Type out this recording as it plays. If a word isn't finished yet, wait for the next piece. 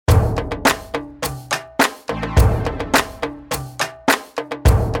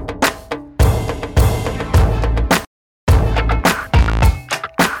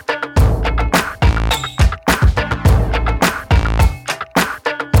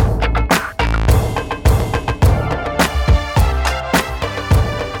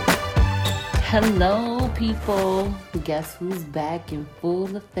Hello, people. Guess who's back in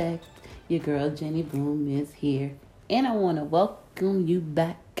full effect? Your girl Jenny Bloom is here, and I want to welcome you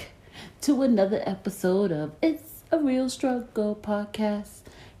back to another episode of It's a Real Struggle podcast.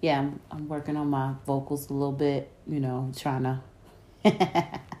 Yeah, I'm working on my vocals a little bit, trying to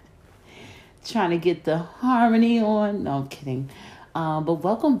trying to get the harmony on. No, I'm kidding. But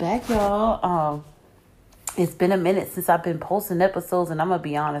welcome back, y'all. It's been a minute since I've been posting episodes, and I'm gonna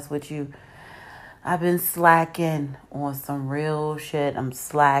be honest with you. I've been slacking on some real shit. I'm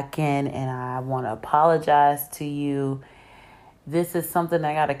slacking, and I want to apologize to you. This is something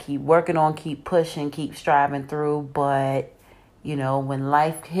I got to keep working on, keep pushing, keep striving through. But, when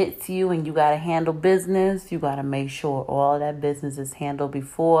life hits you and you got to handle business, you got to make sure all that business is handled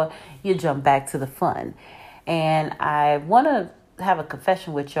before you jump back to the fun. And I want to have a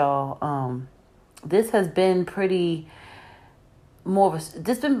confession with y'all. This has been more of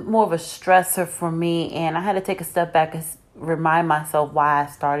a stressor for me, and I had to take a step back and remind myself why I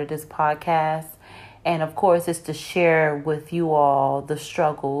started this podcast. And of course, it's to share with you all the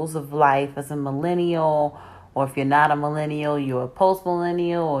struggles of life as a millennial, or if you're not a millennial, you're a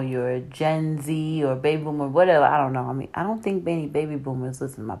post-millennial, or you're a Gen Z or baby boomer, whatever. I don't know. I mean, I don't think many baby boomers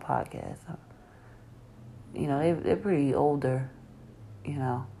listen to my podcast. They're pretty older,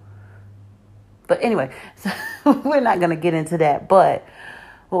 But anyway, so we're not going to get into that. But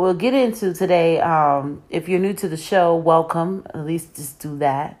what we'll get into today, if you're new to the show, welcome. At least just do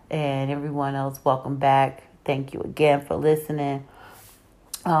that. And everyone else, welcome back. Thank you again for listening.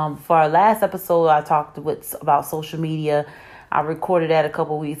 For our last episode, I talked about social media. I recorded that a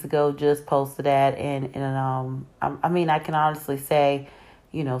couple weeks ago, just posted that. And I can honestly say,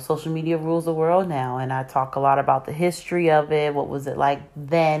 social media rules the world now. And I talk a lot about the history of it. What was it like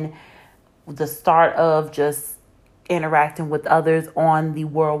then? The start of just interacting with others on the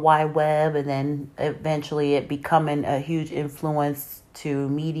World Wide Web, and then eventually it becoming a huge influence to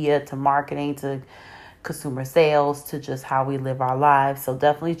media, to marketing, to consumer sales, to just how we live our lives. So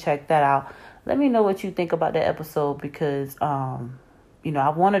definitely check that out. Let me know what you think about that episode, because I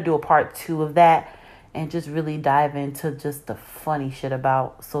want to do a part 2 of that and just really dive into just the funny shit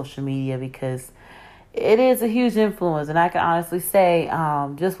about social media, because it is a huge influence. And I can honestly say,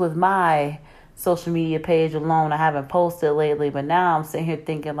 just with my social media page alone, I haven't posted lately, but now I'm sitting here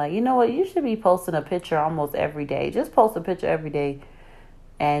thinking like, you know what, you should be posting a picture almost every day. Just post a picture every day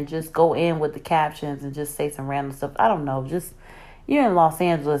and just go in with the captions and just say some random stuff. I don't know, just, you're in Los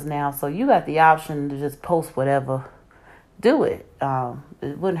Angeles now, so you got the option to just post whatever. Do it.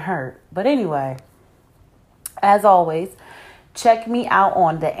 It wouldn't hurt. But anyway, as always, check me out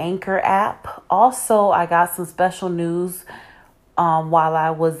on the Anchor app. Also, I got some special news while I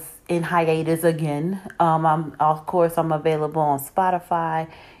was in hiatus again. I'm available on Spotify,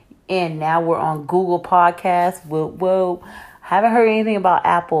 and now we're on Google Podcasts. Whoa. Haven't heard anything about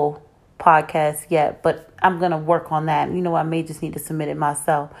Apple Podcasts yet, but I'm going to work on that. I may just need to submit it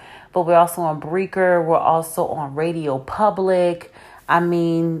myself. But we're also on Breaker. We're also on Radio Public. I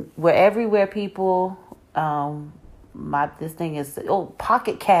mean, we're everywhere, people. This thing is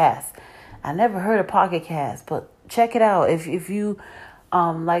Pocket Cast. I never heard of Pocket Cast, but check it out. If you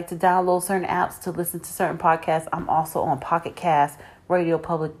like to download certain apps to listen to certain podcasts, I'm also on Pocket Cast, Radio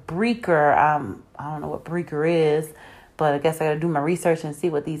Public, Breaker. I don't know what Breaker is, but I guess I got to do my research and see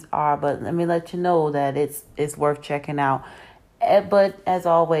what these are. But let me let you know that it's worth checking out. But as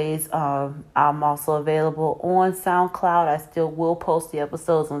always, I'm also available on SoundCloud. I still will post the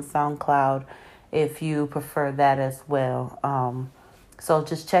episodes on SoundCloud if you prefer that as well. So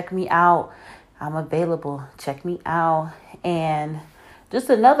just check me out. I'm available. Check me out. And just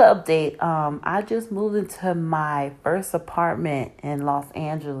another update. I just moved into my first apartment in Los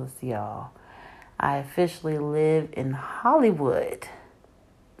Angeles, y'all. I officially live in Hollywood,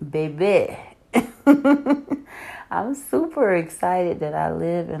 baby. I'm super excited that I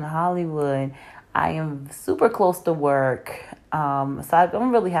live in Hollywood. I am super close to work. So I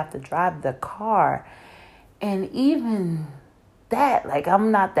don't really have to drive the car. And even that, like,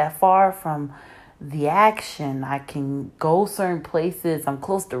 I'm not that far from the action. I can go certain places. I'm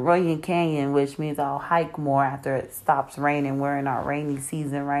close to Runyon Canyon, which means I'll hike more after it stops raining. We're in our rainy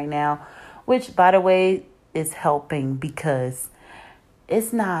season right now, which, by the way, is helping because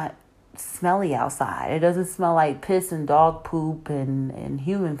it's not smelly outside. It doesn't smell like piss and dog poop and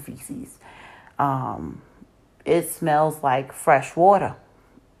human feces. It smells like fresh water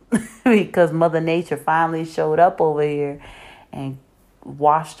because Mother Nature finally showed up over here and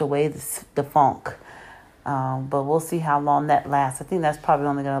washed away the funk. But we'll see how long that lasts. I think that's probably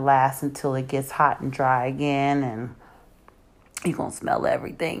only going to last until it gets hot and dry again. And You're going to smell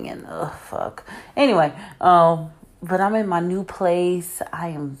everything and, fuck. Anyway, but I'm in my new place. I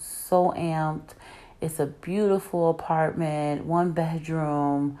am so amped. It's a beautiful apartment, 1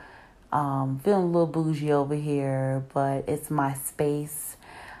 bedroom. Feeling a little bougie over here, but it's my space.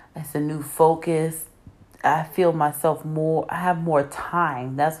 It's a new focus. I feel myself more, I have more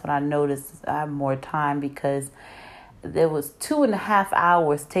time. That's what I noticed. I have more time because there was 2.5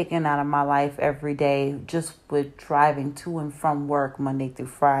 hours taken out of my life every day just with driving to and from work Monday through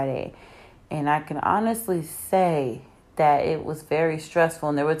Friday. And I can honestly say that it was very stressful.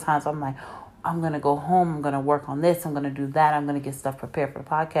 And there were times I'm like, I'm going to go home. I'm going to work on this. I'm going to do that. I'm going to get stuff prepared for the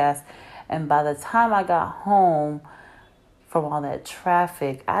podcast. And by the time I got home from all that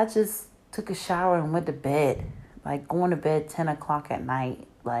traffic, I just took a shower and went to bed. Like going to bed 10 o'clock at night.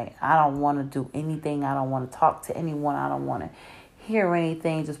 Like I don't want to do anything. I don't want to talk to anyone. I don't want to hear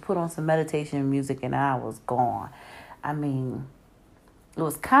anything. Just put on some meditation music and I was gone. I mean, it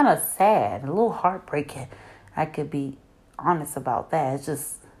was kind of sad, a little heartbreaking. I could be honest about that. It's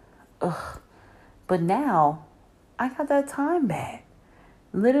just, ugh. But now I got that time back.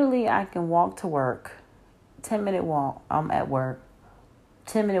 Literally, I can walk to work, 10-minute walk, I'm at work,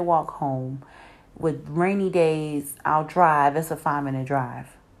 10-minute walk home. With rainy days, I'll drive. It's a 5-minute drive.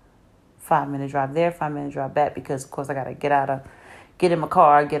 5-minute drive there, 5-minute drive back because, of course, I got to get in my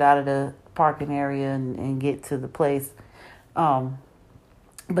car, get out of the parking area and get to the place.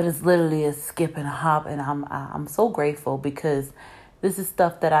 But it's literally a skip and a hop, and I'm so grateful because this is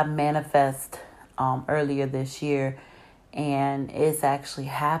stuff that I manifest earlier this year, and it's actually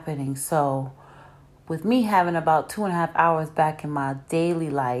happening. So with me having about 2.5 hours back in my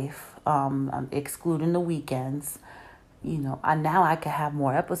daily life, I'm excluding the weekends, I can have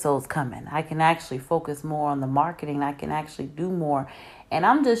more episodes coming. I can actually focus more on the marketing. I can actually do more. And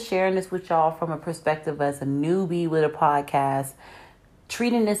I'm just sharing this with y'all from a perspective as a newbie with a podcast,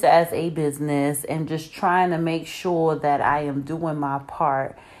 treating this as a business and just trying to make sure that I am doing my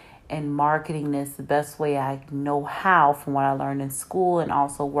part and marketing this the best way I know how from what I learned in school and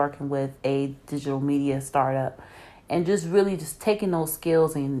also working with a digital media startup. And just really just taking those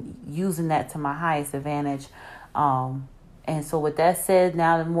skills and using that to my highest advantage. And so with that said,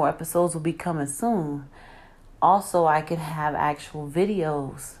 now the more episodes will be coming soon. Also, I can have actual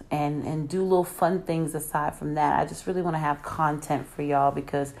videos and do little fun things aside from that. I just really want to have content for y'all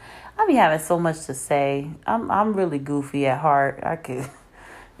because I be having so much to say. I'm really goofy at heart. I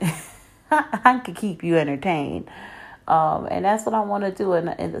could keep you entertained. And that's what I want to do. And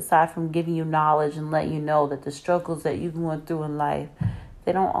aside from giving you knowledge and let you know that the struggles that you're going through in life,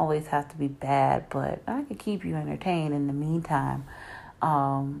 they don't always have to be bad, but I can keep you entertained in the meantime.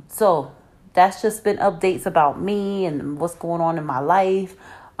 So that's just been updates about me and what's going on in my life.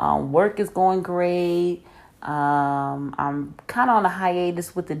 Work is going great. I'm kind of on a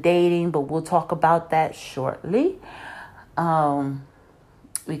hiatus with the dating, but we'll talk about that shortly.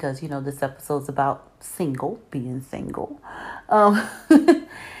 Because, this episode's about being single.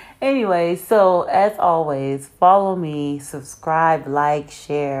 Anyway, so as always, follow me, subscribe, like,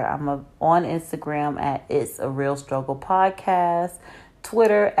 share. I'm on Instagram at It's a Real Struggle Podcast,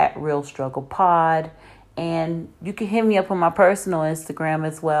 Twitter at Real Struggle Pod, and you can hit me up on my personal Instagram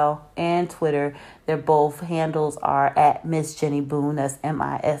as well and Twitter. Their both handles are at Miss Jenny Boom. That's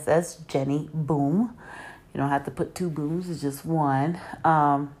MISS Jenny Boom. You don't have to put 2 booms, it's just one.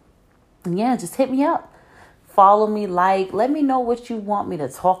 Yeah, just hit me up. Follow me, let me know what you want me to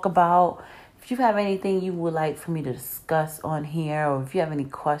talk about. If you have anything you would like for me to discuss on here, or if you have any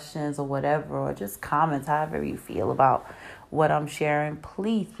questions or whatever, or just comments, however you feel about what I'm sharing,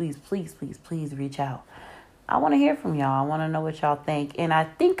 please, please, please, please, please reach out. I want to hear from y'all. I want to know what y'all think. And I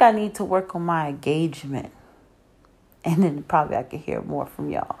think I need to work on my engagement. And then probably I can hear more from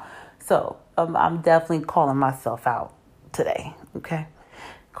y'all. So I'm definitely calling myself out today, okay?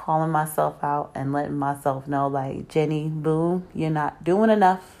 Calling myself out and letting myself know, like, Jenny, boom, you're not doing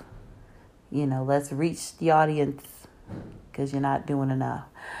enough. Let's reach the audience because you're not doing enough.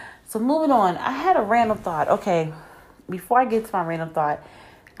 So moving on, I had a random thought. Okay, before I get to my random thought,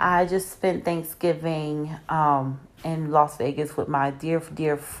 I just spent Thanksgiving in Las Vegas with my dear,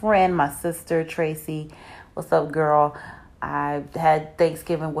 dear friend, my sister, Tracy. What's up, girl? I had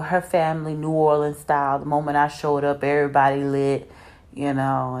Thanksgiving with her family, New Orleans style. The moment I showed up, everybody lit. And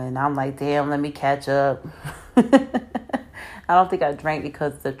I'm like, damn, let me catch up. I don't think I drank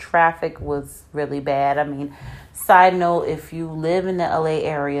because the traffic was really bad. I mean, side note, if you live in the LA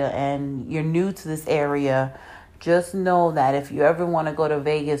area and you're new to this area, just know that if you ever want to go to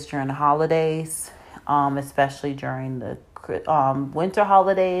Vegas during the holidays, especially during the winter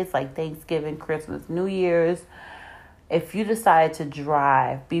holidays like Thanksgiving, Christmas, New Year's, if you decide to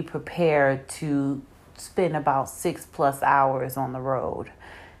drive, be prepared to spend about 6+ hours on the road.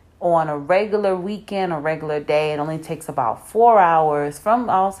 On a regular weekend or regular day, it only takes about 4 hours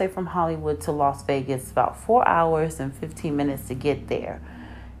I'll say from Hollywood to Las Vegas, about 4 hours and 15 minutes to get there.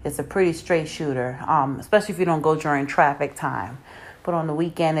 It's a pretty straight shooter, especially if you don't go during traffic time. But on the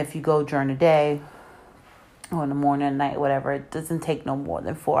weekend, if you go during the day or in the morning, night, whatever, it doesn't take no more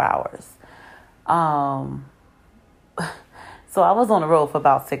than 4 hours. So I was on the road for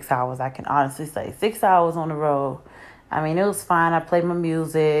about 6 hours. I can honestly say 6 hours on the road. I mean, it was fine. I played my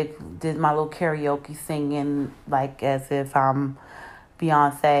music, did my little karaoke singing, like as if I'm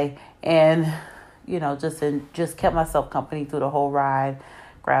Beyonce, and just kept myself company through the whole ride.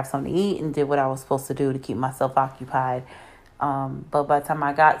 Grabbed something to eat and did what I was supposed to do to keep myself occupied. But by the time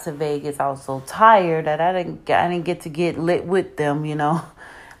I got to Vegas, I was so tired that I didn't get lit with them,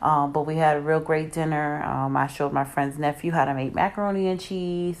 But we had a real great dinner. I showed my friend's nephew how to make macaroni and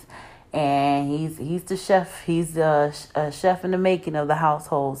cheese, and he's the chef. He's a chef in the making of the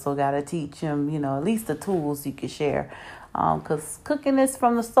household. So gotta teach him, at least the tools you can share, because cooking is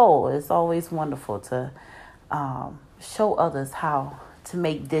from the soul. It's always wonderful to show others how to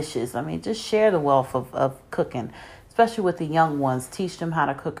make dishes. I mean, just share the wealth of cooking, especially with the young ones. Teach them how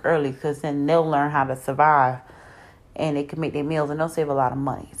to cook early, because then they'll learn how to survive. And they can make their meals, and they'll save a lot of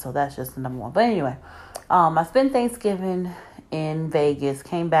money. So that's just the number one. But anyway, I spent Thanksgiving in Vegas,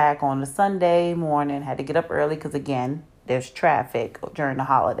 came back on a Sunday morning, had to get up early because, again, there's traffic during the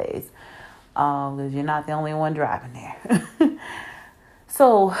holidays, because you're not the only one driving there.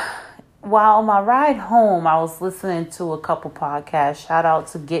 So while on my ride home, I was listening to a couple podcasts. Shout out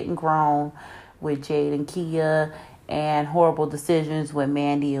to Getting Grown with Jade and Kia, and Horrible Decisions with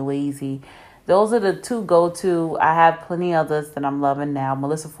Mandy and Weezy. Those are the two go-to. I have plenty others that I'm loving now.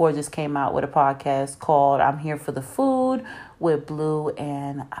 Melissa Ford just came out with a podcast called I'm Here for the Food with Blue,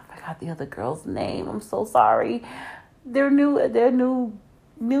 and I forgot the other girl's name. I'm so sorry. They're new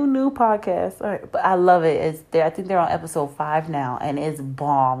podcast. All right, but I love it. I think they're on episode 5 now, and it's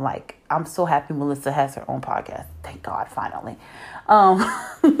bomb. Like, I'm so happy Melissa has her own podcast. Thank God, finally.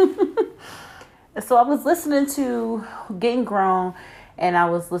 So I was listening to Getting Grown, and I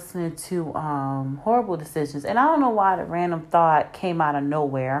was listening to Horrible Decisions. And I don't know why the random thought came out of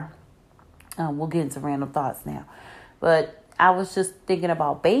nowhere. We'll get into random thoughts now. But I was just thinking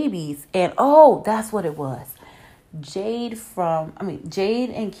about babies. And, that's what it was. Jade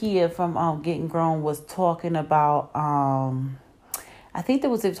and Kia from Getting Grown was talking about, I think they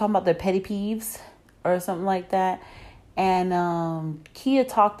were talking about their petty peeves or something like that. And Kia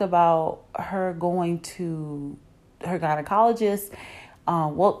talked about her going to her gynecologist.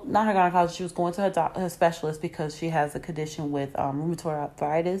 Not her gynecologist. She was going to her specialist because she has a condition with rheumatoid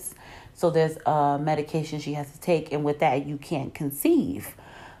arthritis. So there's a medication she has to take, and with that, you can't conceive,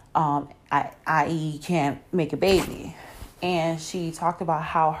 i.e., you can't make a baby. And she talked about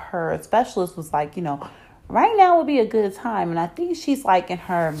how her specialist was like, right now would be a good time. And I think she's like in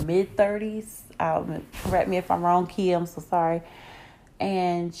her mid-30s. Correct me if I'm wrong, Kia. I'm so sorry.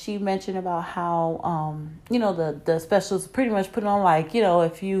 And she mentioned about how, the specialist pretty much put on like,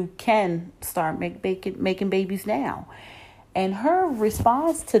 if you can start making babies now. And her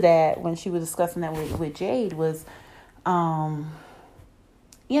response to that when she was discussing that with Jade was, that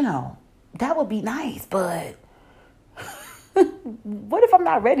would be nice, but what if I'm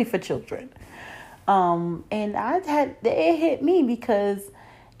not ready for children? And it hit me because,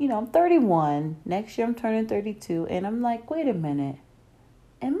 I'm 31. Next year I'm turning 32. And I'm like, wait a minute.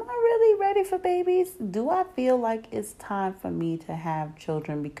 Am I really ready for babies? Do I feel like it's time for me to have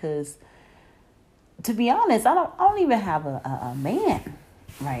children? Because, to be honest, I don't even have a man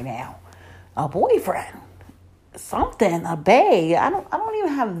right now, a boyfriend, something, a bae. I don't even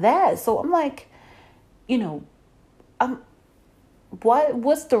have that. So I'm like,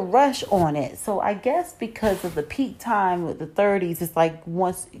 what's the rush on it? So I guess because of the peak time with the 30s, it's like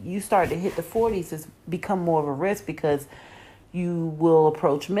once you start to hit the 40s, it's become more of a risk because you will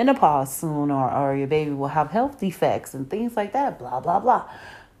approach menopause soon, or your baby will have health defects and things like that, blah, blah, blah.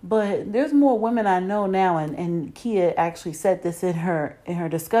 But there's more women I know now, and Kia actually said this in her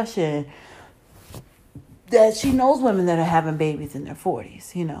discussion, that she knows women that are having babies in their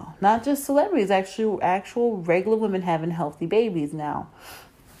 40s, not just celebrities, actual regular women having healthy babies now.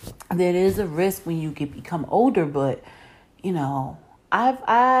 There is a risk when you become older, but,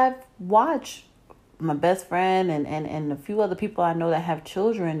 I've watched my best friend and a few other people I know that have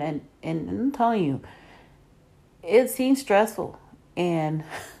children, and I'm telling you, it seems stressful. And,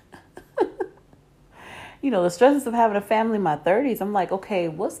 the stresses of having a family in my 30s, I'm like, okay,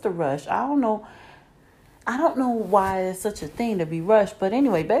 what's the rush? I don't know. I don't know why it's such a thing to be rushed. But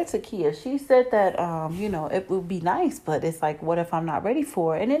anyway, back to Kia. She said that, it would be nice, but it's like, what if I'm not ready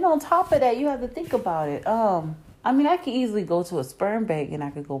for it? And then on top of that, you have to think about it. I could easily go to a sperm bank and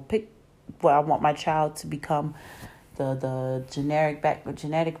I could go pick what I want my child to become, the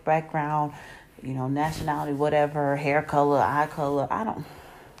genetic background, nationality, whatever, hair color, eye color.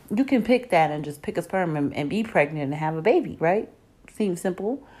 You can pick that and just pick a sperm and be pregnant and have a baby, right? Seems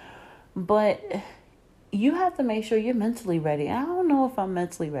simple. But you have to make sure you're mentally ready. I don't know if I'm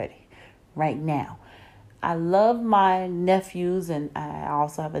mentally ready right now. I love my nephews, and I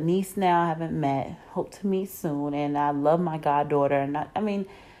also have a niece now I haven't met. Hope to meet soon. And I love my goddaughter. And I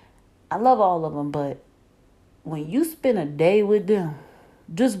love all of them. But when you spend a day with them,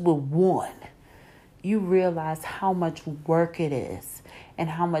 just with one, you realize how much work it is and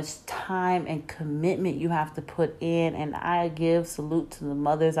how much time and commitment you have to put in. And I give salute to the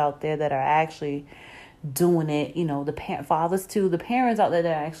mothers out there that are actually doing it, fathers too, the parents out there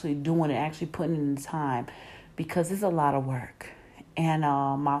that are actually doing it, actually putting in the time, because it's a lot of work. And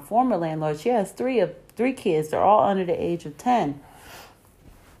my former landlord, she has three kids. They're all under the age of 10.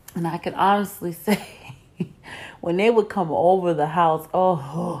 And I can honestly say, when they would come over the house,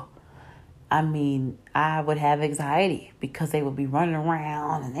 I would have anxiety because they would be running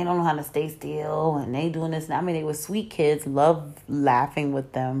around and they don't know how to stay still and they doing this. They were sweet kids, love laughing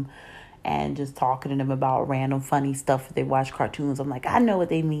with them and just talking to them about random funny stuff. If they watch cartoons, I'm like, I know what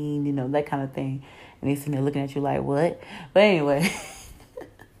they mean, that kind of thing. And they sitting there looking at you like, what? But anyway,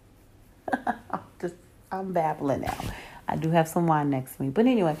 I'm babbling now. I do have some wine next to me. But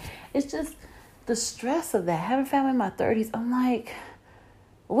anyway, it's just the stress of that. Having family in my 30s, I'm like,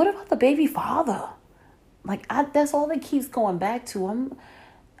 what about the baby father? That's all that keeps going back to.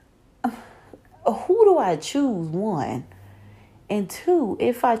 Who do I choose? One. And two,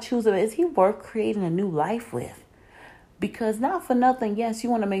 if I choose him, is he worth creating a new life with? Because not for nothing, yes, you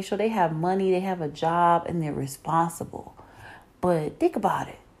want to make sure they have money, they have a job, and they're responsible. But think about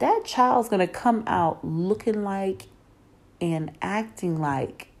it. That child's going to come out looking like and acting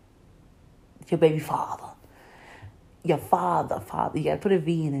like your baby father. Your father. You got to put a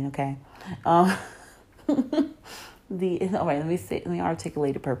V in it, okay? All right, let me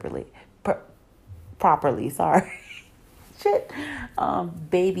articulate it properly, sorry. Shit.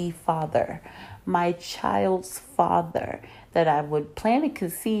 Baby father, my child's father that I would plan to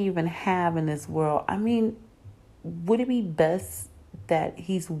conceive and have in this world. Would it be best that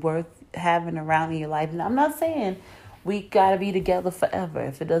he's worth having around in your life? And I'm not saying we gotta be together forever.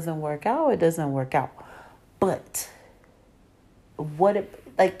 If it doesn't work out, it doesn't work out. But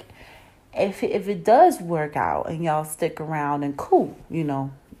if it does work out and y'all stick around and cool,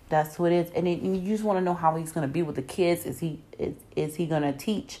 that's what it is. And you just want to know how he's going to be with the kids. Is he going to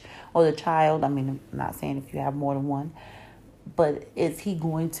teach, or the child? I'm not saying if you have more than one, but is he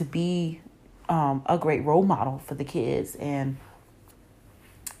going to be a great role model for the kids? And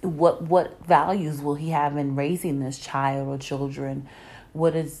what values will he have in raising this child or children?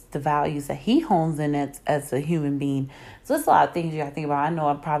 What is the values that he hones in as a human being? So there's a lot of things you got to think about. I know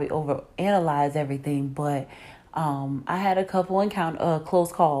I probably overanalyze everything, but I had a couple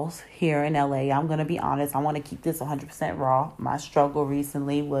close calls here in LA. I'm going to be honest. I want to keep this 100% raw. My struggle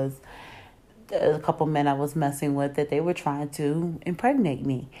recently was a couple men I was messing with that they were trying to impregnate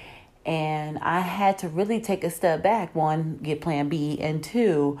me. And I had to really take a step back. One, get plan B. And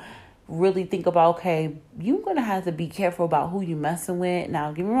two, really think about, okay, you're going to have to be careful about who you messing with. Now,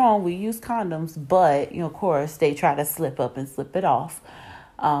 don't get me wrong, we use condoms, but, of course, they try to slip up and slip it off.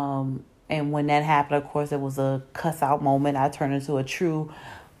 And when that happened, of course, it was a cuss out moment. I turned into a true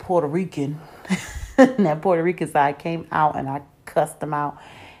Puerto Rican. And that Puerto Rican side came out and I cussed them out.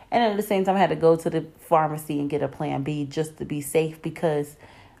 And at the same time, I had to go to the pharmacy and get a plan B just to be safe, because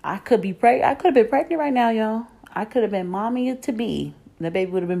I could have been pregnant right now, y'all. I could have been mommy to be. The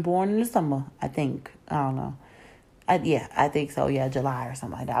baby would have been born in the summer, I think. I don't know. I think so. Yeah, July or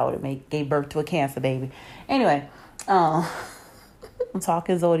something like that. I would have gave birth to a cancer baby. Anyway, I'm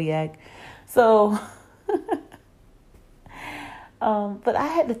talking Zodiac. So, but I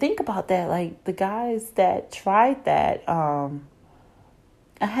had to think about that. Like, the guys that tried that, I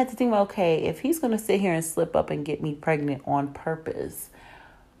had to think about, okay, if he's going to sit here and slip up and get me pregnant on purpose,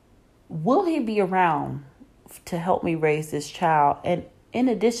 will he be around to help me raise this child? And in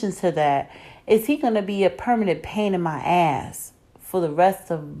addition to that, is he going to be a permanent pain in my ass for the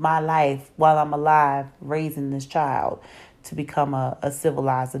rest of my life while I'm alive raising this child to become a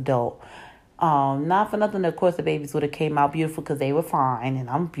civilized adult? Not for nothing, of course, the babies would have came out beautiful because they were fine and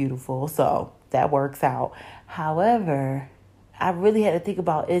I'm beautiful, so that works out. However, I really had to think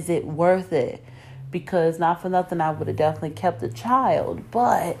about, is it worth it because not for nothing, I would have definitely kept the child.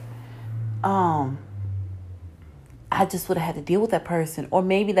 But I just would have had to deal with that person. Or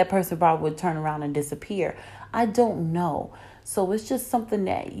maybe that person probably would turn around and disappear. I don't know. So it's just something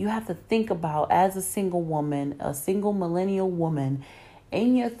that you have to think about as a single woman, a single millennial woman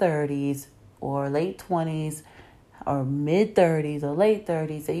in your 30s or late 20s or mid 30s or late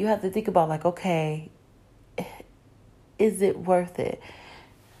 30s. That you have to think about, like, okay, is it worth it?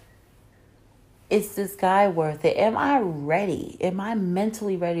 Is this guy worth it? Am I ready? Am I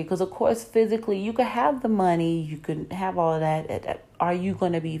mentally ready? Because, of course, physically, you can have the money. You can have all of that. Are you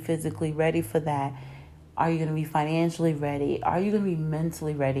going to be physically ready for that? Are you going to be financially ready? Are you going to be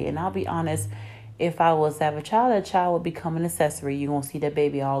mentally ready? And I'll be honest, if I was to have a child, that child would become an accessory. You're going to see that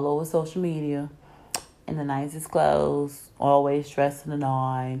baby all over social media in the nicest clothes, always dressed in the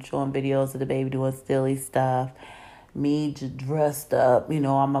nine, showing videos of the baby doing silly stuff. Me just dressed up, I'm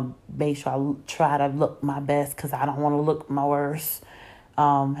going to make sure I try to look my best because I don't want to look my worst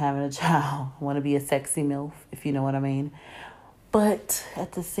having a child. I want to be a sexy MILF, if you know what I mean. But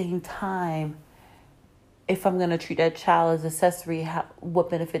at the same time, if I'm going to treat that child as an accessory, what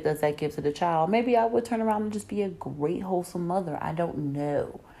benefit does that give to the child? Maybe I would turn around and just be a great, wholesome mother. I don't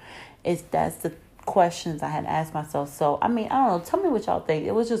know. That's the questions I had asked myself. So, I don't know. Tell me what y'all think.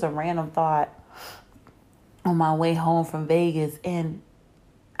 It was just a random thought on my way home from Vegas, and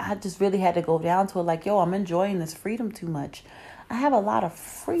I just really had to go down to it like, I'm enjoying this freedom too much. I have a lot of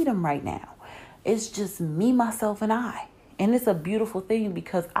freedom right now. It's just me, myself, and I. And it's a beautiful thing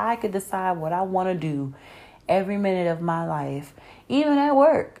because I could decide what I want to do every minute of my life, even at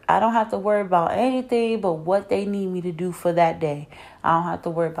work. I don't have to worry about anything but what they need me to do for that day. I don't have to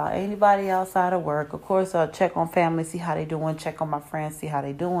worry about anybody outside of work. Of course, I'll check on family, see how they doing, check on my friends, see how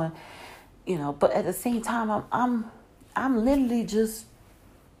they doing. But at the same time, I'm literally just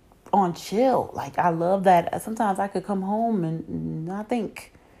on chill. Like, I love that. Sometimes I could come home and not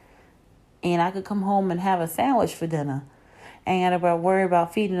think. And I could come home and have a sandwich for dinner. And I worry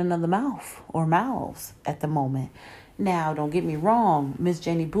about feeding another mouth or mouths at the moment. Now, don't get me wrong. Miss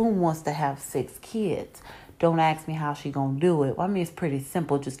Jenny Boone wants to have 6 kids. Don't ask me how she gonna do it. Well, it's pretty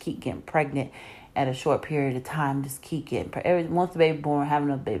simple. Just keep getting pregnant at a short period of time. Just keep getting once the baby born, having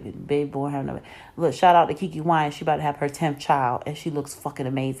a baby. Baby born, having a baby. Look, shout out to Kiki Wine. She about to have her 10th child, and she looks fucking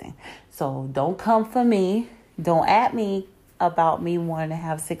amazing. So don't come for me. Don't at me about me wanting to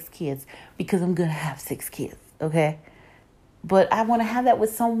have 6 kids, because I'm gonna have 6 kids. Okay. But I want to have that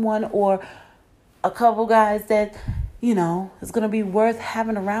with someone or a couple guys that, it's going to be worth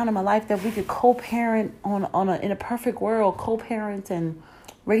having around in my life, that we could co-parent in a perfect world, co-parent and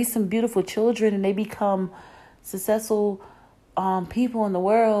raise some beautiful children, and they become successful people in the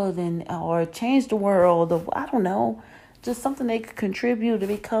world or change the world, or I don't know, just something they could contribute to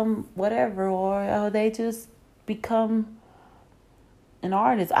become whatever, or they just become an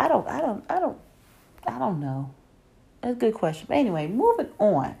artist. I don't know. That's a good question. But anyway, moving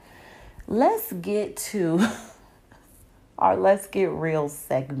on. Let's get to our Let's Get Real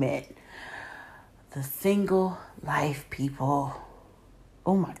segment. The single life, people.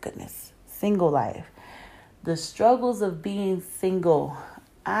 Oh my goodness. Single life. The struggles of being single.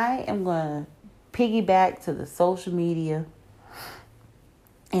 I am going to piggyback to the social media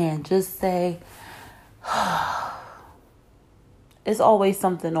and just say, it's always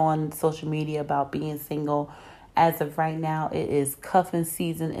something on social media about being single. As of right now, it is cuffing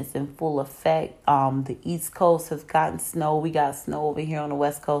season. It's in full effect. The East Coast has gotten snow. We got snow over here on the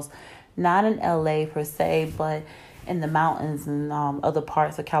West Coast. Not in LA per se, but in the mountains and other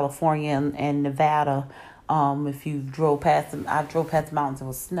parts of California and Nevada. If you drove past them, I drove past the mountains, it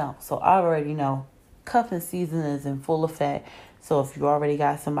was snow. So I already know cuffing season is in full effect. So if you already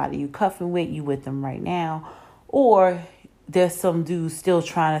got somebody you cuffing with, you with them right now. Or there's some dudes still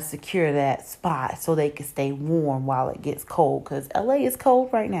trying to secure that spot so they can stay warm while it gets cold. Because LA is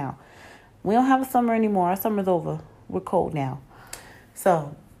cold right now. We don't have a summer anymore. Our summer's over. We're cold now.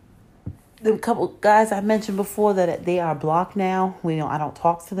 So the couple guys I mentioned before that they are blocked now. I don't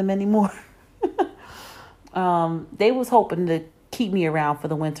talk to them anymore. They was hoping to keep me around for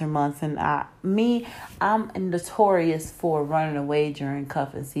the winter months. And I'm notorious for running away during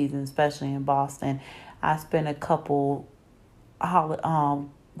cuffing season, especially in Boston. I spent a couple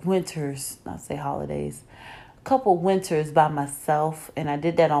winters, not say holidays, a couple winters by myself, and I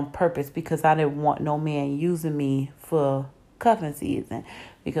did that on purpose because I didn't want no man using me for cuffing season.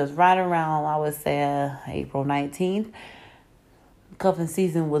 Because right around, I would say, April 19th, cuffing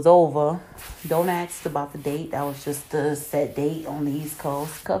season was over. Don't ask about the date. That was just the set date on the East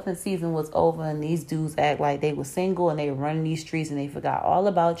Coast. Cuffing season was over, and these dudes act like they were single and they were running these streets and they forgot all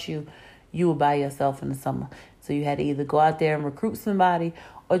about you. you were by yourself in the summer. So you had to either go out there and recruit somebody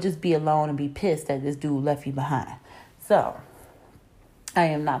or just be alone and be pissed that this dude left you behind. So I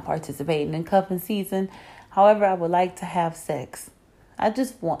am not participating in cuffing season. However, I would like to have sex. I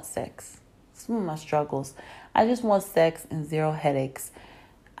just want sex. Some of my struggles. I just want sex and zero headaches.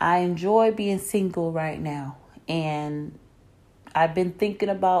 I enjoy being single right now. And I've been thinking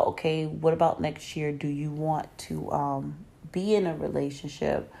about, okay, what about next year? Do you want to be in a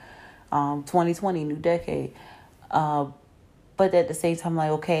relationship? 2020, new decade. But at the same time,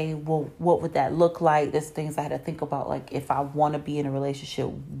 like, okay, well, what would that look like? There's things I had to think about. Like, if I want to be in a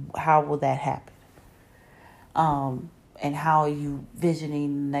relationship, how will that happen? And how are you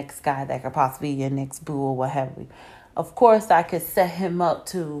visioning the next guy that could possibly be your next boo or what have you? Of course, I could set him up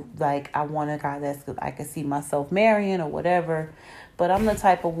to, like, I want a guy that's good. I could see myself marrying or whatever. But I'm the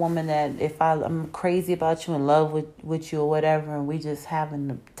type of woman that if I'm crazy about you, in love with you or whatever, and we just having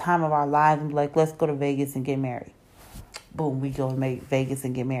the time of our lives, and like, let's go to Vegas and get married. Boom, we go to Vegas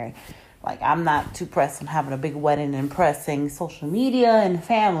and get married. Like, I'm not too pressed on having a big wedding and impressing social media and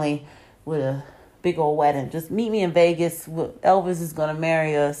family with a big old wedding. Just meet me in Vegas. Elvis is going to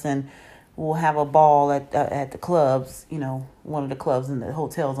marry us, and we'll have a ball at the clubs, one of the clubs in the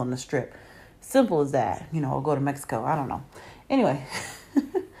hotels on the Strip. Simple as that, or go to Mexico. I don't know. Anyway,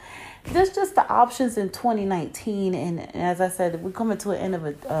 there's just the options in 2019. And as I said, we're coming to an end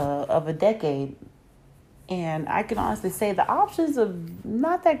of a decade. And I can honestly say the options are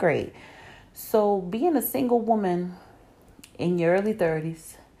not that great. So being a single woman in your early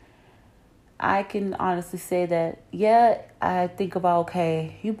 30s, I can honestly say that, yeah, I think about,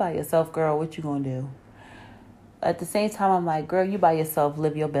 okay, you by yourself, girl, what you gonna do? At the same time, I'm like, girl, you by yourself,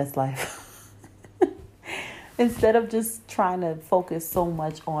 live your best life. Instead of just trying to focus so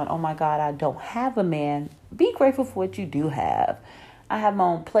much on, oh my God, I don't have a man, be grateful for what you do have. I have my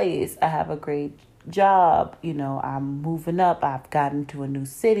own place. I have a great job. I'm moving up. I've gotten to a new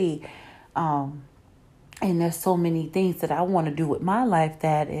city. And there's so many things that I want to do with my life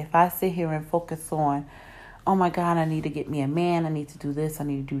that if I sit here and focus on, oh my God, I need to get me a man, I need to do this, I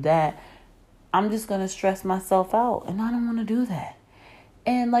need to do that, I'm just going to stress myself out. And I don't want to do that.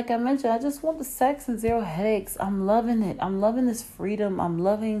 And like I mentioned, I just want the sex and zero headaches. I'm loving it. I'm loving this freedom. I'm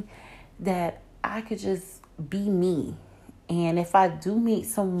loving that I could just be me. And if I do meet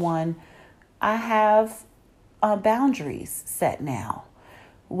someone, I have boundaries set now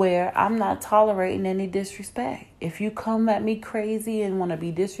where I'm not tolerating any disrespect. If you come at me crazy and want to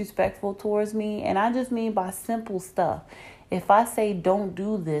be disrespectful towards me, and I just mean by simple stuff. If I say, don't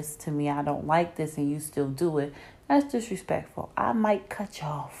do this to me, I don't like this, and you still do it, that's disrespectful. I might cut you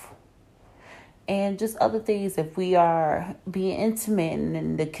off. And just other things, if we are being intimate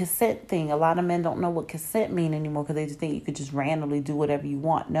and the consent thing, a lot of men don't know what consent mean anymore because they just think you could just randomly do whatever you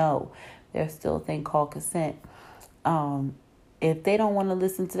want. No, there's still a thing called consent. If they don't want to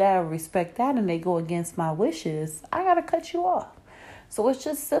listen to that or respect that and they go against my wishes, I got to cut you off. So it's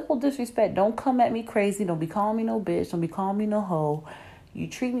just simple disrespect. Don't come at me crazy. Don't be calling me no bitch. Don't be calling me no hoe. You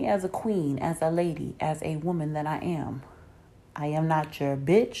treat me as a queen, as a lady, as a woman that I am. I am not your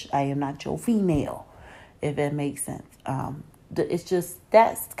bitch. I am not your female, if that makes sense. It's just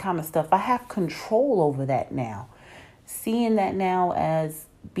that's kind of stuff. I have control over that now. Seeing that now as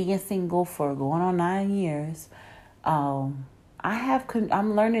being single for going on 9 years, I'm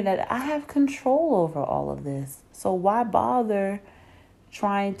learning that I have control over all of this. So why bother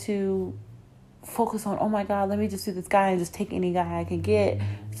trying to focus on, oh my God, let me just do this guy and just take any guy I can get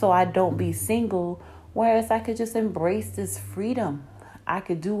so I don't be single. Whereas I could just embrace this freedom. I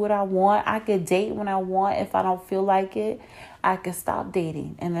could do what I want. I could date when I want. If I don't feel like it, I could stop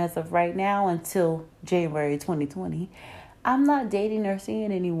dating. And as of right now, until January 2020, I'm not dating or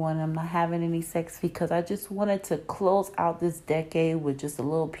seeing anyone. I'm not having any sex because I just wanted to close out this decade with just a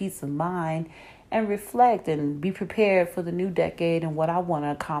little peace of mind and reflect and be prepared for the new decade and what I want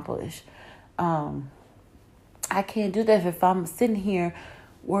to accomplish. I can't do that if I'm sitting here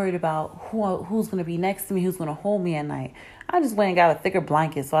worried about who's going to be next to me, who's going to hold me at night. I just went and got a thicker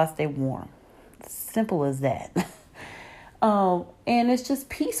blanket so I stay warm. Simple as that. And it's just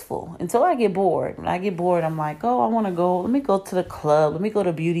peaceful until I get bored. When I get bored, I'm like, oh, I want to go. Let me go to the club. Let me go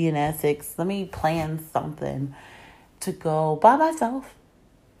to Beauty in Essex. Let me plan something to go by myself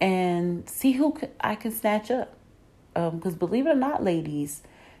and see who I can snatch up. Because believe it or not, ladies,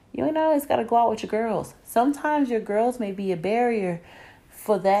 you ain't always got to go out with your girls. Sometimes your girls may be a barrier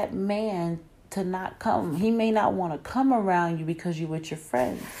for that man to not come. He may not want to come around you because you're with your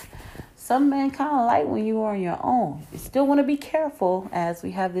friends. Some men kind of like when you are on your own. You still want to be careful as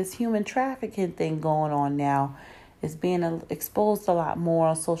we have this human trafficking thing going on now. It's being exposed a lot more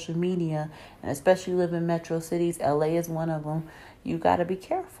on social media, and especially living in metro cities. LA is one of them. You got to be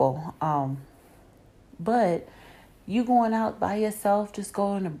careful. But you going out by yourself, just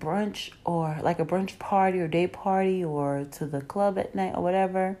going to brunch or like a brunch party or day party or to the club at night or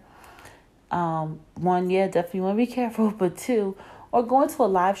whatever. One, yeah, definitely want to be careful. But two, or going to a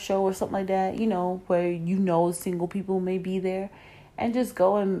live show or something like that, where single people may be there, and just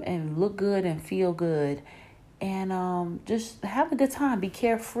go and look good and feel good. And just have a good time. Be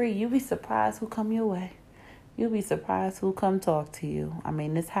carefree. You'll be surprised who come your way. You'll be surprised who come talk to you. I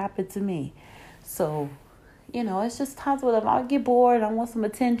mean, this happened to me. So, it's just times where I get bored, I want some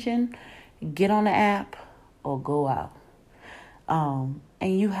attention, get on the app or go out.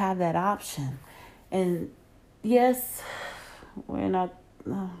 And you have that option. And yes,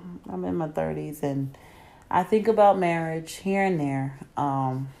 I'm in my 30s and I think about marriage here and there.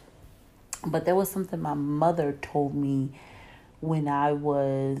 But there was something my mother told me when I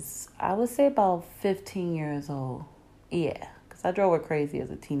would say about 15 years old. Yeah, because I drove her crazy as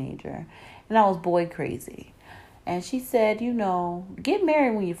a teenager. And I was boy crazy. And she said, get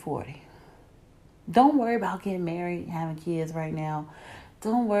married when you're 40. Don't worry about getting married, having kids right now.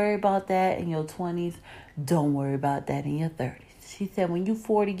 Don't worry about that in your 20s. Don't worry about that in your 30s. She said, when you're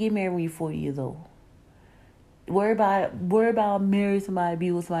 40, get married when you're 40 years old. Worry about marrying somebody,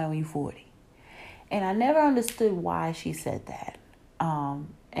 be with somebody when you're 40. And I never understood why she said that.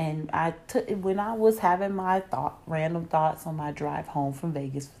 And when I was having my random thoughts on my drive home from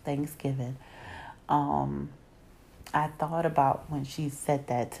Vegas for Thanksgiving, I thought about when she said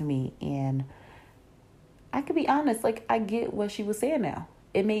that to me, and I could be honest, I get what she was saying now.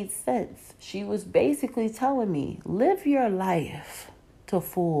 It made sense. She was basically telling me, live your life to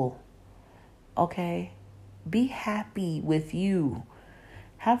full, okay? Be happy with you.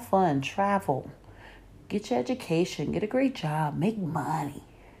 Have fun, travel, get your education, get a great job, make money,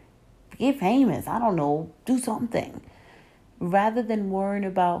 get famous, I don't know, do something. Rather than worrying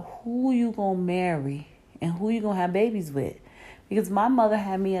about who you gonna marry and who you gonna have babies with. Because my mother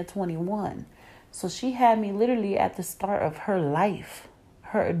had me at 21. So she had me literally at the start of her life,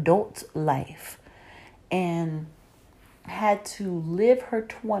 her adult life. And had to live her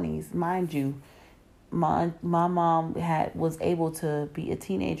 20s. Mind you, my mom was able to be a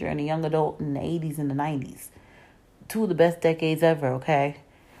teenager and a young adult in the 80s and the 90s. Two of the best decades ever, okay?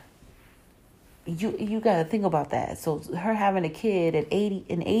 You got to think about that. So her having a kid at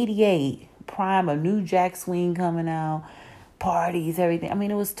 88, prime of New Jack Swing coming out, parties, everything. I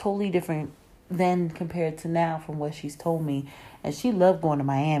mean, it was totally different then compared to now from what she's told me. And she loved going to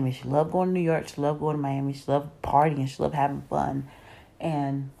Miami. She loved going to New York. She loved going to Miami. She loved partying. She loved having fun.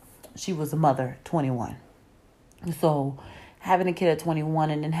 And she was a mother, 21. So having a kid at 21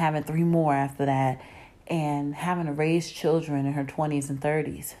 and then having 3 more after that and having to raise children in her 20s and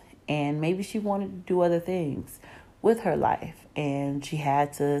 30s. And maybe she wanted to do other things with her life. And she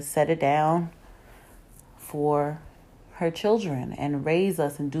had to set it down for her children and raise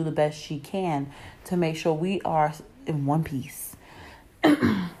us and do the best she can to make sure we are in one piece.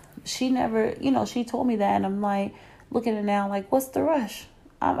 She never, she told me that. And I'm like, looking at it now, like, what's the rush?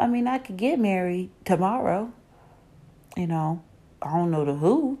 I mean, I could get married tomorrow. I don't know to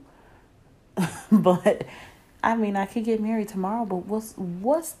who. But I mean, I could get married tomorrow, but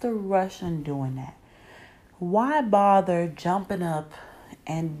what's the rush in doing that? Why bother jumping up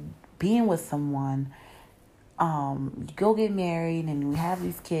and being with someone? You go get married and you have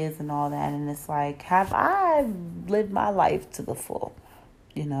these kids and all that, and it's like, have I lived my life to the full?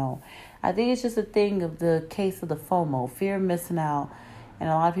 I think it's just a thing of the case of the FOMO, fear of missing out, and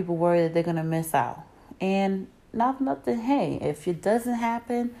a lot of people worry that they're gonna miss out. And nothing. Hey, if it doesn't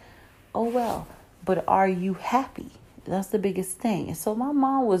happen, oh well. But are you happy? That's the biggest thing. And so my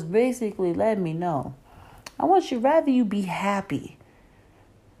mom was basically letting me know, I want you, rather you be happy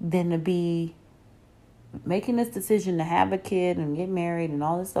than to be making this decision to have a kid and get married and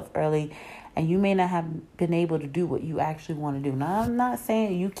all this stuff early, and you may not have been able to do what you actually want to do. Now, I'm not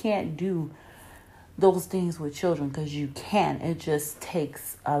saying you can't do those things with children, because you can. It just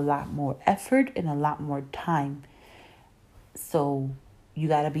takes a lot more effort and a lot more time. So you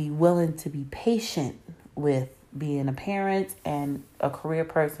got to be willing to be patient with being a parent and a career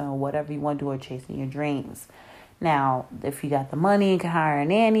person or whatever you want to do, or chasing your dreams. Now, if you got the money and can hire a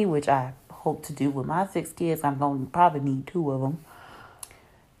nanny, which I hope to do with my 6 kids, I'm going to probably need 2 of them,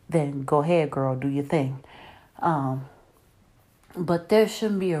 then go ahead, girl, do your thing. But there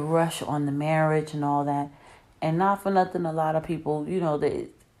shouldn't be a rush on the marriage and all that. And not for nothing, a lot of people, there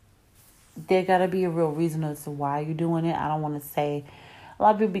got to be a real reason as to why you're doing it. I don't want to say, a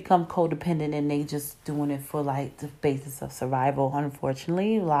lot of people become codependent and they just doing it for like the basis of survival.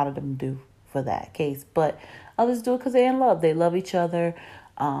 Unfortunately, a lot of them do for that case, but others do it because they're in love. They love each other.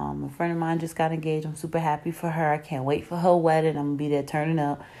 A friend of mine just got engaged. I'm super happy for her. I can't wait for her wedding. I'm gonna be there turning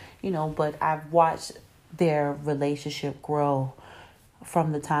up, but I've watched their relationship grow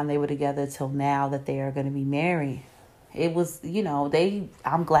from the time they were together till now that they are going to be married. It was,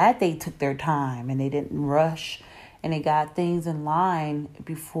 I'm glad they took their time and they didn't rush and they got things in line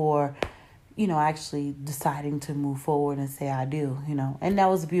before, actually deciding to move forward and say, I do, and that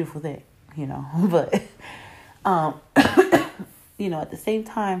was a beautiful thing, but, at the same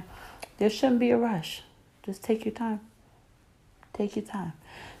time, there shouldn't be a rush. Just take your time. Take your time.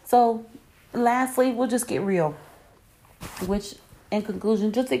 So lastly, we'll just get real, which in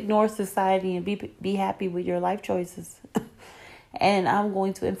conclusion, just ignore society and be happy with your life choices. And I'm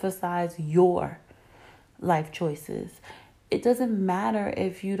going to emphasize your life choices. It doesn't matter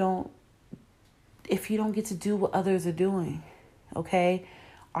if you don't get to do what others are doing. Okay?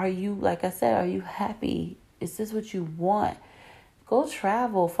 Are you, like I said, are you happy? Is this what you want? Go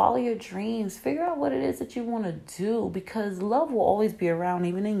travel, follow your dreams, figure out what it is that you want to do, because love will always be around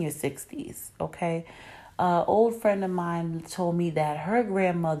even in your 60s, okay? Old friend of mine told me that her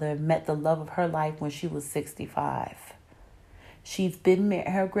grandmother met the love of her life when she was 65.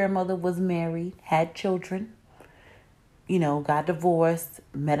 Her grandmother was married, had children, got divorced,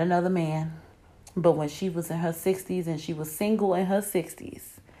 met another man. But when she was in her 60s and she was single in her 60s,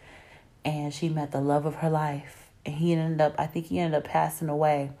 and she met the love of her life, and I think he ended up passing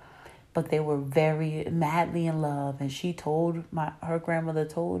away, but they were very madly in love. And her grandmother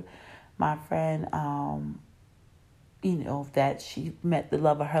told my friend, that she met the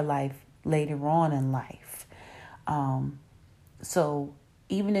love of her life later on in life. So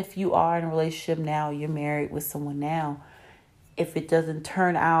even if you are in a relationship now, you're married with someone now, if it doesn't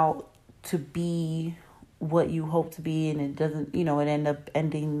turn out to be what you hope to be, and it doesn't, it end up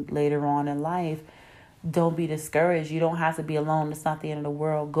ending later on in life, don't be discouraged. You don't have to be alone. It's not the end of the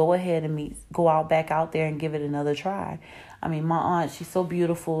world. Go ahead and go back out there and give it another try. I mean, my aunt, she's so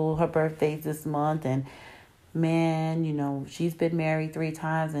beautiful. Her birthday's this month, and man, she's been married 3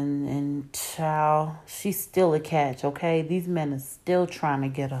 times, and child, she's still a catch, okay? These men are still trying to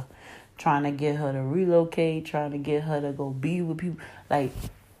get her to relocate, trying to get her to go be with people. Like,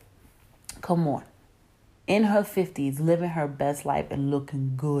 come on. In her 50s, living her best life and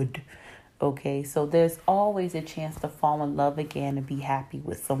looking good. Okay, so there's always a chance to fall in love again and be happy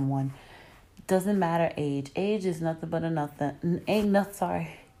with someone. Doesn't matter age. Age is nothing but a nothing.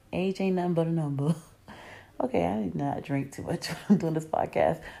 Age ain't nothing but a number. Okay, I did not drink too much when I'm doing this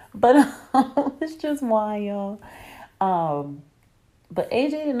podcast, but it's just wine, y'all. But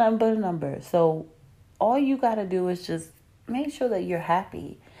age ain't nothing but a number. So all you gotta do is just make sure that you're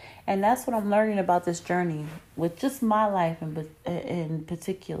happy. And that's what I'm learning about this journey with just my life in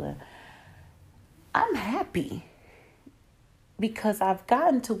particular. I'm happy because I've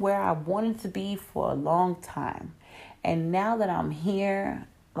gotten to where I wanted to be for a long time. And now that I'm here,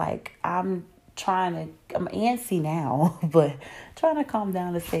 like I'm antsy now, but trying to calm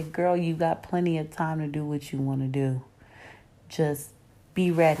down and say, girl, you got plenty of time to do what you want to do. Just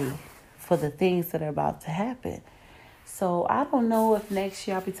be ready for the things that are about to happen. So I don't know if next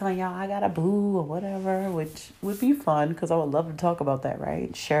year I'll be telling y'all I got a boo or whatever, which would be fun because I would love to talk about that,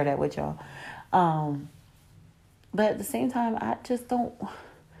 right? Share that with y'all. But at the same time, I just don't,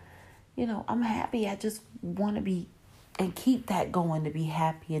 I'm happy. I just want to be and keep that going, to be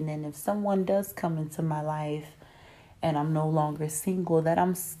happy. And then if someone does come into my life and I'm no longer single, that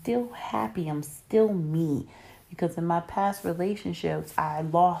I'm still happy. I'm still me. Because in my past relationships, I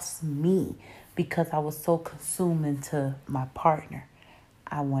lost me because I was so consumed into my partner.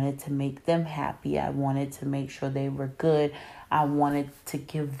 I wanted to make them happy. I wanted to make sure they were good. I wanted to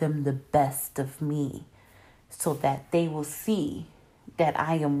give them the best of me so that they will see that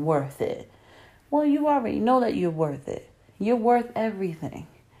I am worth it. Well, you already know that you're worth it. You're worth everything.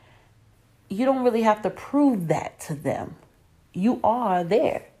 You don't really have to prove that to them. You are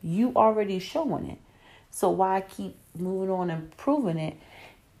there. You already showing it. So why keep moving on and proving it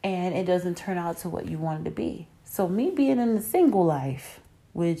and it doesn't turn out to what you wanted to be? So me being in the single life,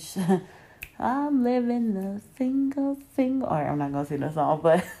 which I'm living the single. All right, I'm not going to sing that song,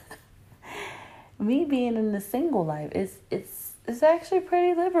 but me being in the single life, it's actually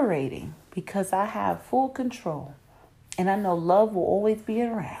pretty liberating because I have full control. And I know love will always be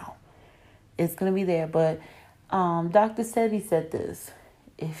around. It's going to be there. But Dr. Sebi said this.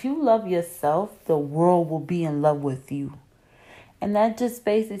 If you love yourself, the world will be in love with you. And that just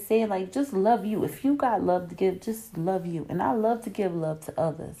basically saying, like, just love you. If you got love to give, just love you. And I love to give love to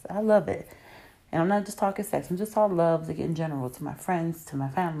others. I love it. And I'm not just talking sex. I'm just talking love in general, to my friends, to my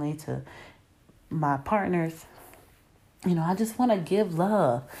family, to my partners. I just want to give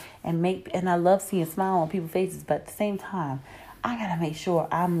love and I love seeing smile on people's faces. But at the same time, I got to make sure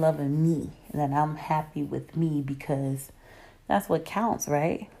I'm loving me and that I'm happy with me, because that's what counts,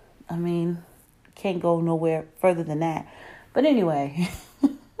 right? I mean, can't go nowhere further than that. But anyway,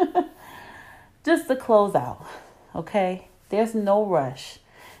 just to close out, okay? There's no rush.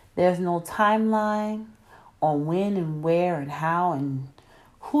 There's no timeline on when and where and how and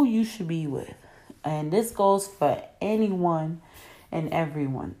who you should be with. And this goes for anyone and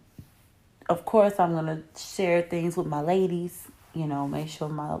everyone. Of course, I'm going to share things with my ladies, make sure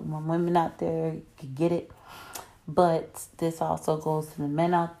my women out there can get it. But this also goes to the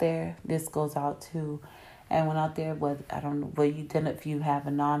men out there. This goes out to anyone out there, I don't know whether if you have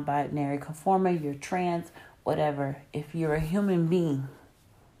a non-binary conformer, you're trans, whatever. If you're a human being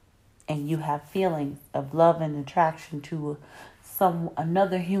and you have feelings of love and attraction to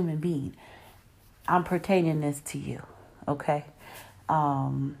another human being, I'm pertaining this to you, okay?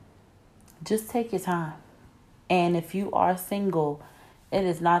 Just take your time. And if you are single, it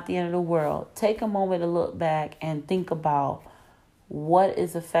is not the end of the world. Take a moment to look back and think about what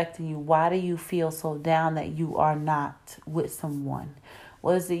is affecting you. Why do you feel so down that you are not with someone?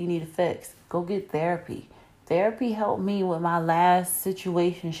 What is it you need to fix? Go get therapy. Therapy helped me with my last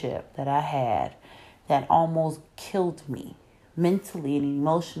situationship that I had that almost killed me mentally and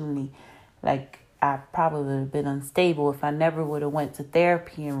emotionally. Like, I probably would have been unstable if I never would have went to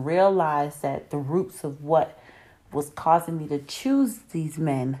therapy and realized that the roots of what was causing me to choose these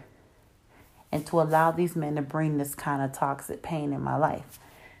men and to allow these men to bring this kind of toxic pain in my life.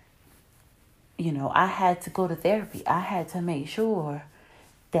 I had to go to therapy. I had to make sure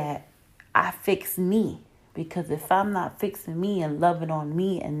that I fix me. Because if I'm not fixing me and loving on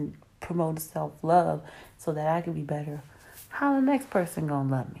me and promoting self-love so that I can be better, how the next person gonna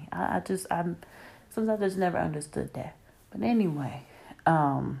love me? Sometimes I just never understood that. But anyway,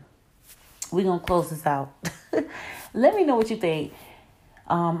 we're gonna close this out. Let me know what you think.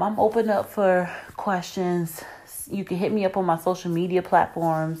 I'm open up for questions. You can hit me up on my social media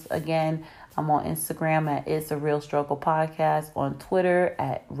platforms. Again, I'm on Instagram at It's a Real Struggle Podcast, on Twitter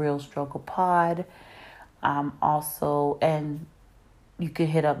at Real Struggle Pod. And you can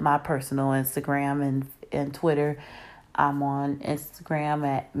hit up my personal Instagram and Twitter. I'm on Instagram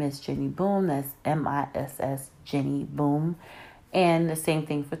at Miss Jenny Boom. That's MISS Jenny Boom. And the same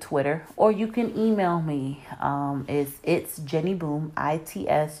thing for Twitter. Or you can email me. It's Jenny Boom,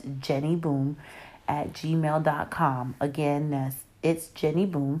 ITS Jenny Boom at gmail.com. Again, that's It's Jenny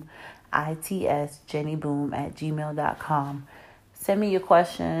Boom, ITS Jenny Boom at gmail.com. Send me your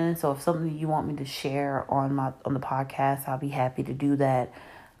questions, or if something you want me to share on the podcast, I'll be happy to do that.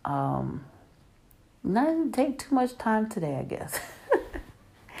 Not take too much time today, I guess.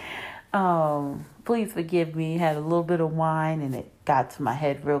 Please forgive me. Had a little bit of wine and it got to my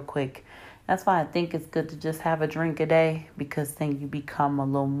head real quick. That's why I think it's good to just have a drink a day, because then you become a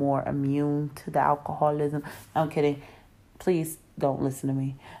little more immune to the alcoholism. I'm kidding. Please don't listen to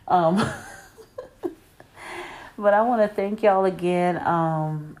me. But I want to thank y'all again.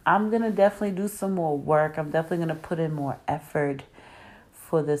 I'm going to definitely do some more work. I'm definitely going to put in more effort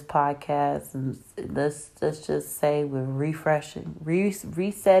for this podcast. And let's just say we're resetting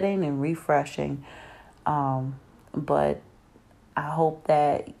and refreshing. But I hope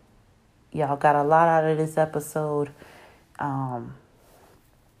that y'all got a lot out of this episode. And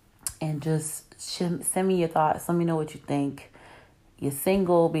just send me your thoughts. Let me know what you think. You're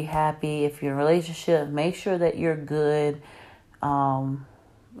single, be happy. If you're in a relationship, make sure that you're good. And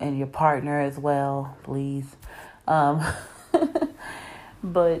your partner as well, please.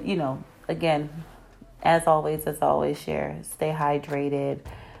 But, again, as always, share. Stay hydrated.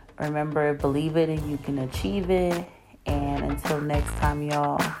 Remember, believe it and you can achieve it. And until next time,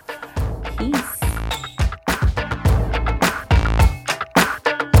 y'all, peace.